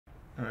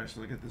All right,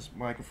 so I get this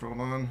microphone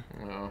on.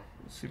 Yeah.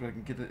 Let's see if I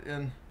can get it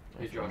in.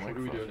 Hey Josh, what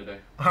are we doing today?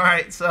 All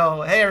right,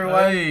 so hey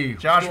everyone. Hey,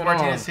 Josh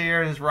Martinez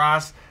here. This is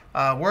Ross.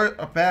 We're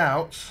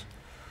about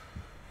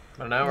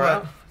an hour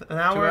out? An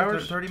hour, 2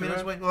 hours? 30 2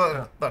 minutes hours?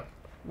 away. Look,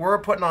 we're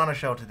putting on a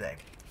show today,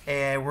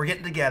 and we're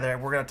getting together.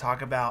 And we're going to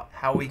talk about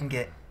how we can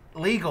get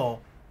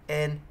legal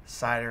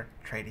insider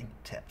trading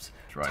tips.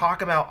 That's right.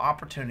 Talk about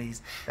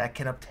opportunities that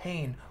can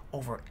obtain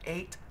over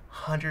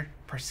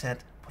 800%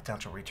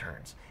 potential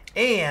returns.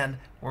 And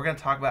we're going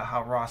to talk about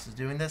how Ross is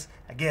doing this.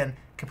 Again,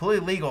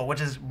 completely legal, which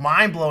is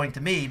mind-blowing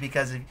to me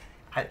because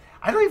I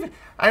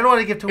don't want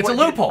to give too much. It's a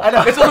loophole. I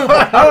know. It's a loophole.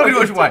 I don't know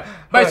which way.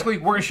 Basically,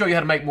 we're going to show you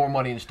how to make more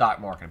money in the stock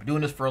market. I've been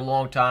doing this for a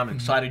long time. I'm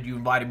excited you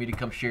invited me to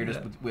come share this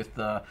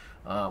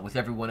with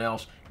everyone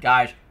else.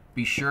 Guys,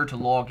 be sure to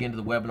log into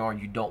the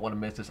webinar. You don't want to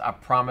miss this. I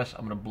promise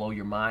I'm going to blow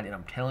your mind, and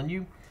I'm telling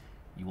you,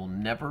 you will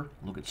never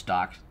look at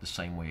stocks the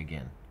same way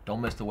again. Don't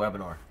miss the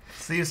webinar.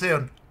 See you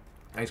soon.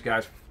 Thanks,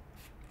 guys.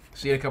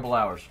 See you in a couple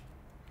hours.